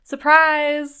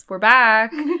Surprise! We're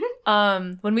back.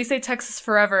 When we say Texas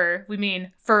forever, we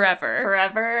mean forever.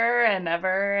 Forever and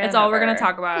ever and It's all ever. we're going to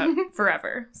talk about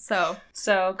forever.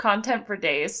 So content for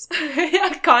days.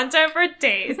 yeah, content for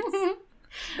days.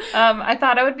 I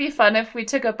thought it would be fun if we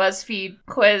took a BuzzFeed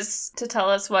quiz to tell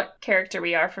us what character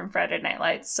we are from Friday Night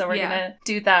Lights. So we're going to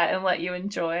do that and let you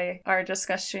enjoy our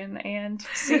discussion and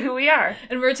see who we are.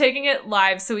 And we're taking it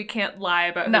live, so we can't lie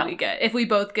about who we get. If we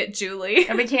both get Julie.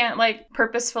 And we can't,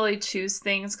 purposefully choose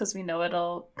things because we know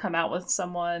it'll come out with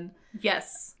someone.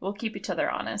 Yes. We'll keep each other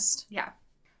honest. Yeah.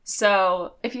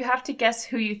 So if you have to guess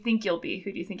who you think you'll be,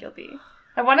 who do you think you'll be?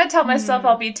 I want to tell myself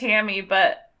I'll be Tammy,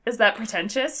 but is that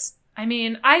pretentious? I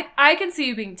mean, I can see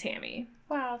you being Tammy.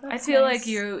 Wow, that's I feel nice.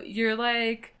 like you're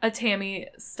like a Tammy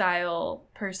style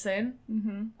person,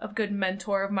 a good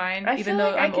mentor of mine, even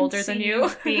though I'm older than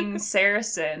you. Being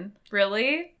Saracen.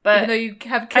 Really? But even though you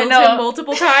have killed him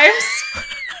multiple times?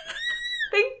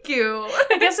 Thank you.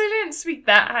 I guess I didn't speak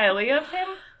that highly of him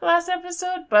last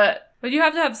episode, but you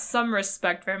have to have some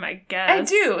respect for him, I guess. I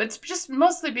do. It's just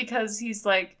mostly because he's,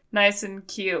 nice and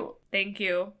cute. Thank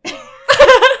you.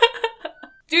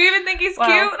 Do you even think he's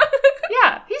cute?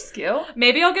 Yeah, he's cute.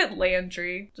 Maybe I'll get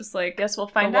Landry. Just guess we'll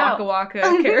find out. The Waka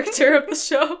Waka character of the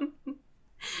show.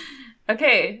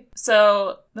 Okay,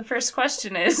 so the first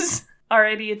question is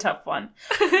already a tough one.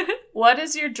 What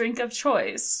is your drink of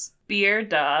choice? Beer,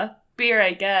 duh. Beer,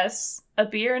 I guess. A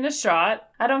beer and a shot.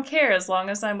 I don't care as long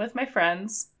as I'm with my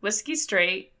friends. Whiskey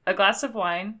straight. A glass of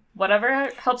wine.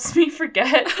 Whatever helps me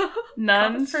forget.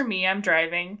 None for me, I'm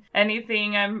driving.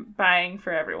 Anything I'm buying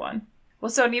for everyone. Well,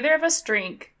 so neither of us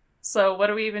drink, so what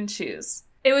do we even choose?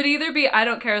 It would either be I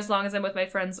don't care as long as I'm with my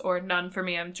friends or none for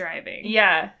me, I'm driving.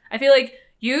 Yeah. I feel like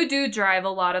you do drive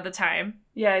a lot of the time.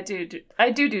 Yeah, I do.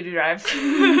 I do drive.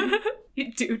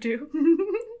 You do.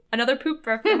 Another poop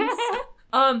reference.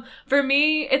 For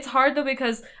me, it's hard though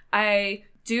because I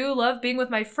do love being with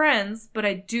my friends, but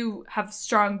I do have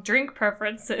strong drink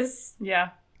preferences. Yeah.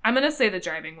 I'm gonna say the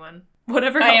driving one.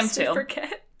 Whatever I else am too. to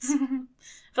forget.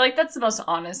 I feel like that's the most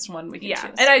honest one we can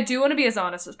choose. And I do want to be as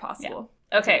honest as possible.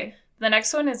 Yeah. Okay. The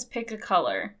next one is pick a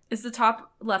color. Is the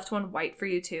top left one white for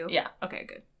you too? Yeah. Okay,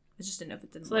 good. I just didn't know if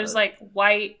it didn't So there's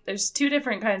white, there's two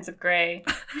different kinds of gray.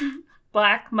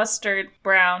 Black, mustard,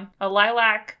 brown, a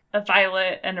lilac, a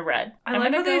violet, and a red. I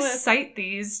like how they cite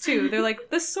these too. They're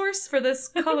like, the source for this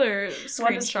color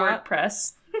screenshot.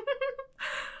 WordPress.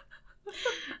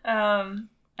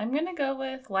 I'm gonna go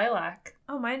with lilac.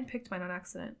 Oh, mine picked mine on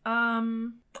accident.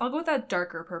 I'll go with that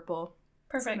darker purple.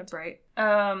 Perfect. It's kind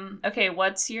of bright. Okay,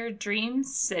 what's your dream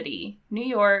city? New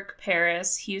York,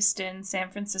 Paris, Houston, San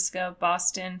Francisco,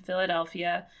 Boston,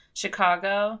 Philadelphia,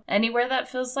 Chicago, anywhere that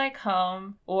feels like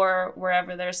home, or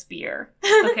wherever there's beer.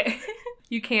 Okay.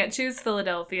 You can't choose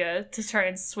Philadelphia to try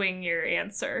and swing your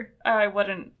answer. I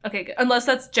wouldn't. Okay, good. Unless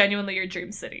that's genuinely your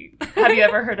dream city. Have you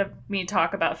ever heard of me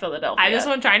talk about Philadelphia?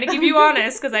 I'm trying to keep you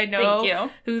honest because I know Thank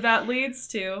you. Who that leads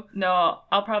to. No,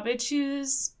 I'll probably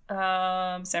choose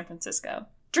San Francisco.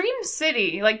 Dream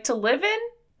city, to live in?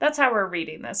 That's how we're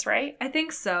reading this, right? I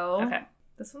think so. Okay.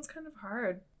 This one's kind of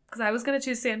hard because I was going to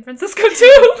choose San Francisco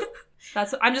too.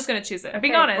 I'm just going to choose it. Okay,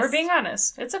 being honest. We're being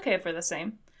honest. It's okay if we're the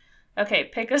same. Okay,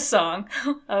 pick a song.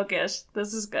 Oh gosh,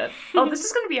 this is good. Oh, this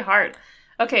is going to be hard.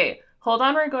 Okay, Hold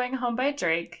On, We're Going Home by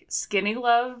Drake, Skinny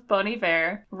Love, Bon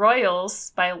Iver,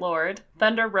 Royals by Lorde,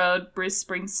 Thunder Road, Bruce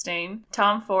Springsteen,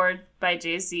 Tom Ford by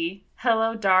Jay-Z,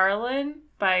 Hello Darlin'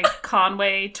 by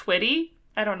Conway Twitty.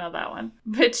 I don't know that one.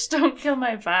 Bitch Don't Kill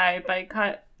My Vibe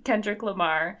by Kendrick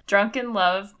Lamar, Drunken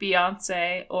Love,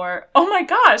 Beyonce, or, oh my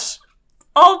gosh,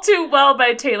 All Too Well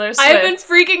by Taylor Swift. I've been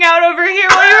freaking out over here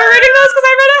while you were reading those because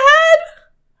I read ahead.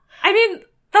 I mean,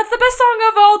 that's the best song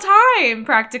of all time,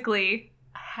 practically.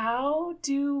 How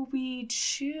do we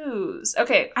choose?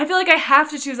 Okay. I feel like I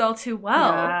have to choose All Too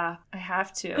Well. Yeah, I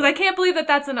have to. Because I can't believe that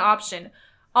that's an option.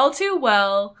 All Too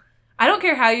Well, I don't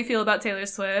care how you feel about Taylor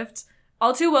Swift,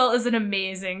 All Too Well is an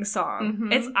amazing song.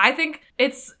 Mm-hmm. I think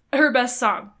it's her best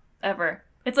song. Ever.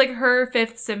 It's like her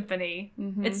Fifth Symphony.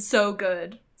 Mm-hmm. It's so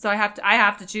good. So I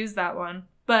have to choose that one.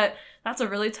 But that's a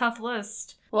really tough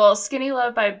list. Well, Skinny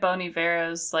Love by Bon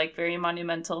Iver is very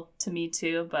monumental to me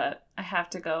too, but I have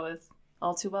to go with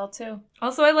All Too Well too.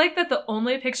 Also, I like that the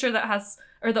only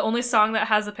the only song that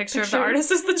has a picture of the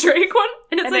artist is the Drake one.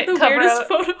 And it's the weirdest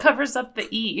photo. Covers up the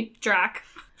E. Drac.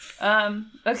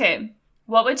 Okay.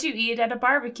 What would you eat at a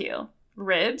barbecue?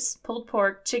 Ribs, pulled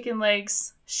pork, chicken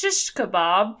legs, shish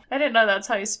kebab. I didn't know that's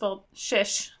how you spelled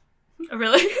shish.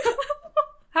 Really?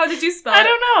 How did you spell it? I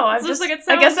don't know. It's just like it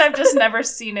I guess sounds. I've just never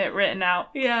seen it written out.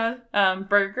 Yeah.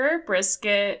 Burger,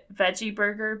 brisket, veggie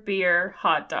burger, beer,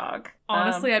 hot dog.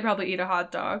 Honestly, I'd probably eat a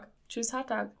hot dog. Choose hot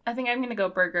dog. I think I'm going to go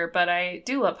burger, but I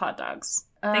do love hot dogs.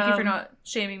 Thank you for not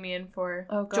shaming me in for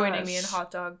oh joining me in gosh.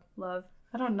 hot dog love.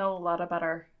 I don't know a lot about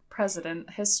our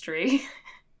president history.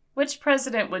 Which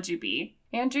president would you be?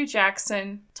 Andrew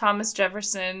Jackson, Thomas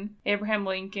Jefferson, Abraham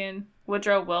Lincoln,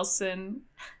 Woodrow Wilson,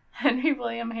 Henry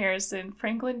William Harrison,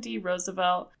 Franklin D.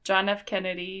 Roosevelt, John F.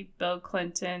 Kennedy, Bill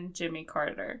Clinton, Jimmy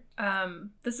Carter.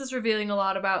 This is revealing a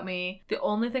lot about me. The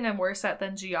only thing I'm worse at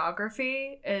than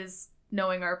geography is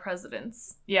knowing our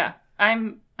presidents. Yeah,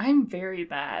 I'm very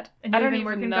bad. And I you don't even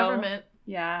work even in know. government.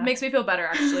 Yeah. It makes me feel better,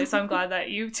 actually, so I'm glad that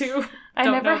you two I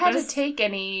don't never know had this. to take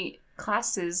any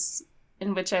classes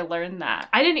in which I learned that.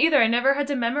 I didn't either. I never had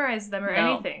to memorize them or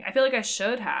No. anything. I feel like I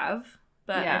should have,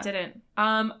 but Yeah. I didn't.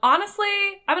 Honestly,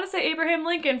 I'm gonna say Abraham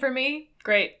Lincoln for me.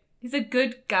 Great. He's a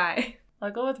good guy.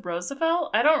 I'll go with Roosevelt.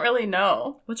 I don't really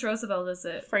know. Which Roosevelt is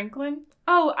it? Franklin?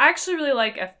 Oh, I actually really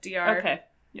like FDR. Okay.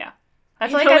 Yeah. I You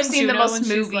feel like know I've in seen the Juno most when she's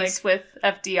movies with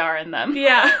FDR in them.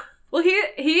 Yeah. Well, he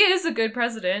is a good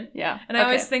president. Yeah. And I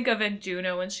always think of in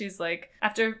Juno when she's like,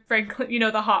 after Franklin, you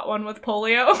know, the hot one with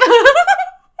polio.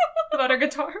 About her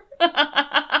guitar.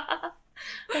 I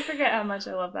forget how much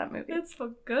I love that movie. It's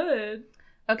so good.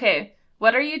 Okay.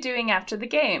 What are you doing after the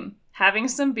game? Having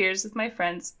some beers with my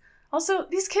friends. Also,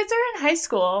 these kids are in high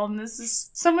school, and this is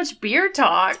so much beer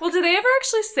talk. Well, do they ever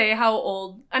actually say how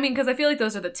old? I mean, because I feel like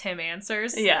those are the Tim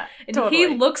answers. Yeah, And totally. he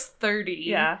looks 30.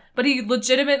 Yeah. But he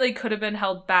legitimately could have been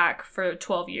held back for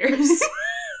 12 years.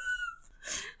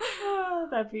 Oh,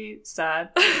 that'd be sad.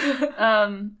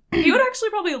 He would actually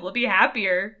probably be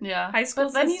happier. Yeah. High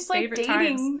school's But then his he's like favorite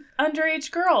dating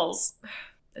underage girls.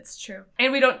 It's true.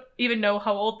 And we don't even know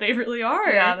how old they really are.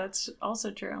 Yeah, that's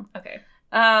also true. Okay.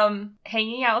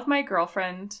 Hanging out with my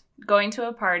girlfriend, going to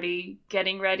a party,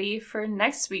 getting ready for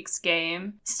next week's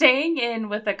game, staying in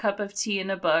with a cup of tea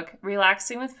and a book,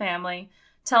 relaxing with family,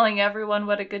 telling everyone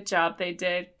what a good job they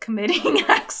did, committing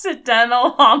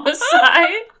accidental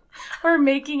homicide, or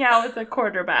making out with a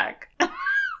quarterback.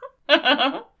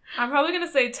 I'm probably going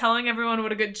to say telling everyone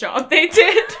what a good job they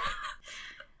did.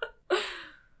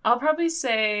 I'll probably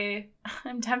say,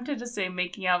 I'm tempted to say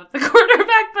making out with the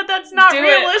quarterback, but that's not Do it.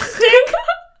 realistic.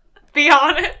 Be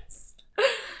honest.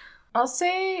 I'll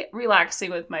say relaxing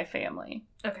with my family.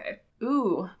 Okay.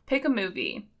 Ooh, pick a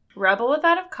movie. Rebel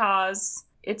Without a Cause,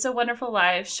 It's a Wonderful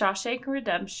Life, Shawshank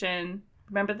Redemption,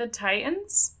 Remember the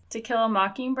Titans, To Kill a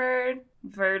Mockingbird,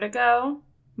 Vertigo,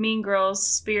 Mean Girls,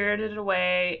 Spirited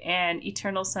Away, and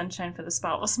Eternal Sunshine for the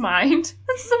Spotless Mind.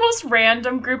 That's the most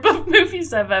random group of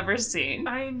movies I've ever seen.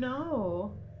 I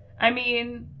know. I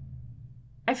mean,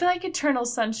 I feel like Eternal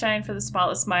Sunshine for the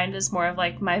Spotless Mind is more of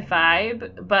like my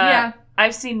vibe, but Yeah.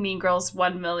 I've seen Mean Girls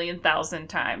 1,000,000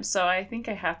 times, so I think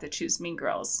I have to choose Mean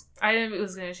Girls. I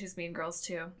was going to choose Mean Girls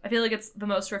too. I feel like it's the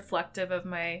most reflective of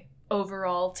my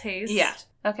overall taste. Yeah.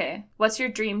 Okay. What's your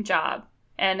dream job?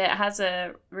 And it has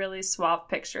a really suave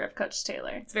picture of Coach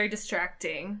Taylor. It's very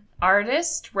distracting.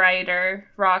 Artist, writer,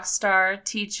 rock star,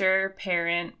 teacher,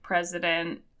 parent,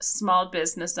 president, small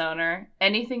business owner,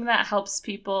 anything that helps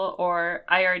people, or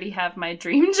I already have my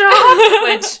dream job,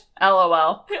 which,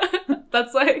 LOL.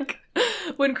 That's like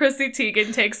when Chrissy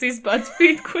Teigen takes these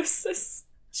BuzzFeed quizzes.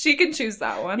 She can choose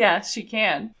that one. Yeah, she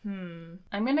can. Hmm.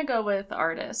 I'm going to go with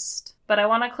artist, but I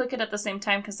want to click it at the same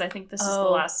time because I think this is the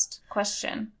Oh. last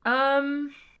question.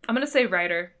 I'm gonna say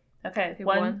writer. Okay, Okay,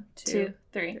 1, 2, 2,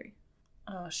 3. 3.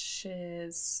 Oh,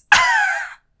 shiz.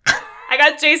 I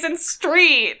got Jason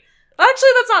Street. Actually,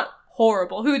 that's not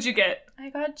horrible. Who'd you get? I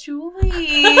got Julie.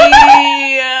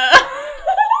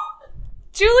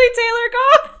 Julie Taylor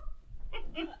Goff.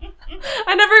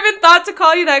 I never even thought to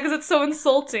call you that because it's so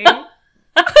insulting. Oh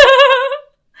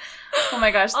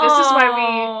my gosh, this is why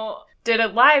we did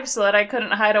it live so that I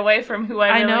couldn't hide away from who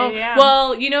I really know. am.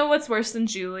 Well, you know what's worse than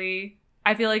Julie?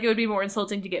 I feel like it would be more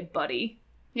insulting to get Buddy.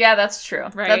 Yeah, that's true.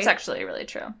 Right? That's actually really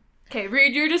true. Okay,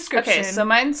 read your description. Okay, so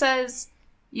mine says,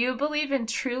 you believe in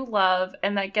true love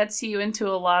and that gets you into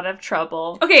a lot of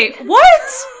trouble. Okay, what?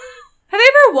 Have they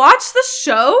ever watched the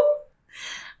show?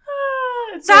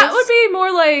 It That says- would be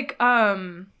more like,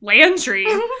 Landry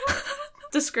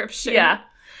description. Yeah.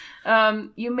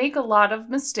 You make a lot of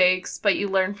mistakes, but you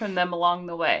learn from them along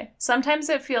the way. Sometimes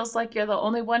it feels like you're the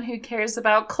only one who cares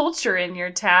about culture in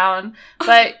your town,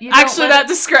 but you don't Actually, that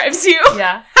describes you.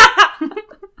 Yeah.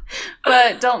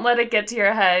 But don't let it get to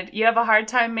your head. You have a hard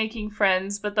time making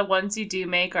friends, but the ones you do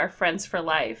make are friends for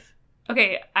life.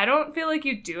 Okay, I don't feel like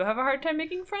you do have a hard time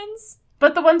making friends.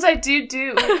 But the ones I do.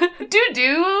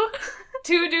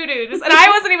 2 doo-doos. And I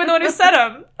wasn't even the one who said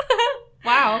them.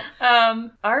 Wow.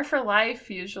 R for life,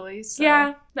 usually. So.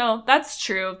 Yeah, no, that's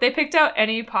true. They picked out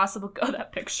any possible... Oh,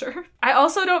 that picture. I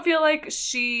also don't feel like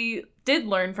she did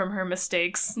learn from her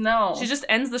mistakes. No. She just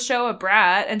ends the show a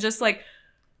brat and just like,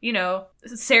 you know,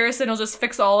 Saracen will just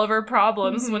fix all of her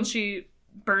problems when she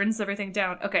burns everything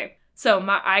down. Okay, so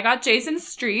I got Jason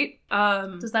Street.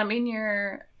 Does that mean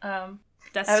you're... I was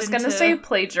destined going to say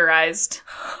plagiarized.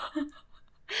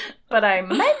 But I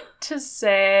meant to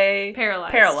say...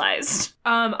 Paralyzed.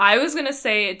 I was gonna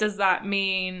say, does that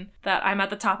mean that I'm at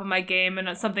the top of my game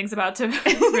and something's about to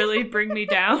really bring me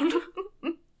down?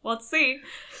 Let's see.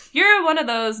 You're one of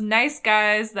those nice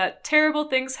guys that terrible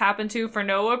things happen to for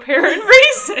no apparent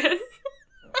reason.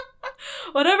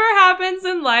 Whatever happens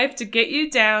in life to get you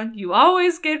down, you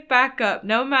always get back up,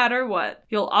 no matter what.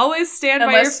 You'll always stand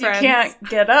by your friends. Unless you can't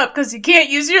get up because you can't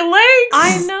use your legs.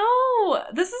 I know.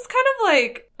 This is kind of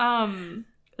like,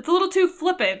 it's a little too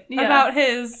flippant about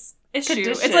his issue.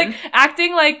 Condition. It's like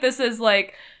acting like this is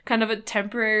like kind of a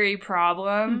temporary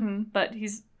problem, but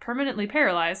he's permanently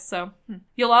paralyzed, so.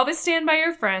 You'll always stand by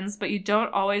your friends, but you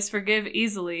don't always forgive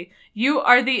easily. You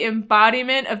are the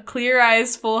embodiment of clear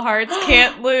eyes, full hearts,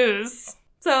 can't lose.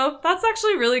 So, that's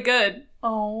actually really good.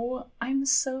 Oh, I'm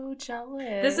so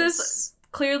jealous. This is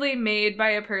clearly made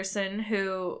by a person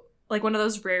who, like one of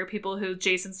those rare people who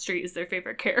Jason Street is their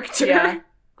favorite character. Yeah.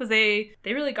 Because they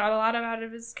really got a lot out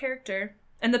of his character.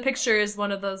 And the picture is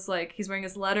one of those, like, he's wearing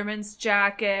his Letterman's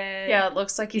jacket. Yeah, it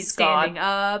looks like he's standing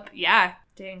up. Yeah.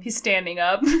 Dang. He's standing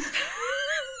up.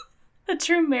 A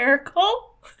true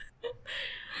miracle.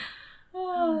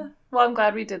 Well, I'm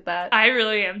glad we did that. I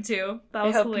really am too. That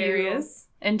was hilarious.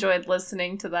 Enjoyed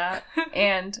listening to that.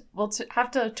 And we'll have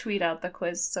to tweet out the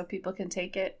quiz so people can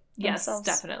take it themselves.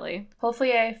 Yes, definitely.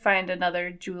 Hopefully I find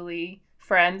another Julie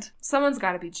friend. Someone's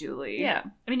got to be Julie. Yeah.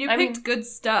 I mean, you picked good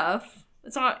stuff.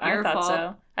 It's not your fault.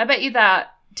 So. I bet you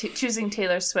that choosing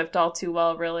Taylor Swift all too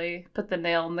well really put the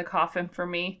nail in the coffin for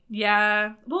me.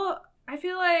 Yeah. Well, I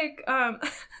feel like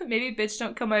maybe bitch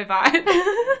don't kill my vibe.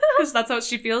 Because that's how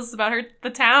she feels about the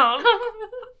town.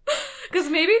 Because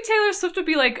maybe Taylor Swift would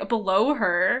be like below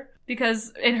her.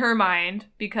 Because in her mind.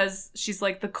 Because she's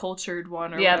like the cultured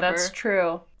one or whatever. Yeah, that's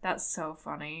true. That's so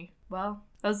funny. Well,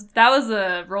 that was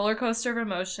a roller coaster of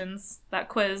emotions. That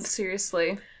quiz.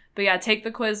 Seriously. But yeah, take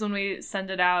the quiz when we send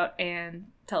it out and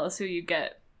tell us who you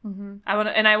get. Mm-hmm.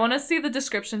 I want to see the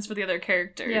descriptions for the other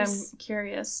characters. Yeah, I'm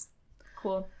curious.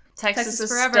 Cool. Texas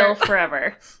is still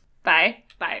forever. Bye.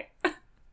 Bye.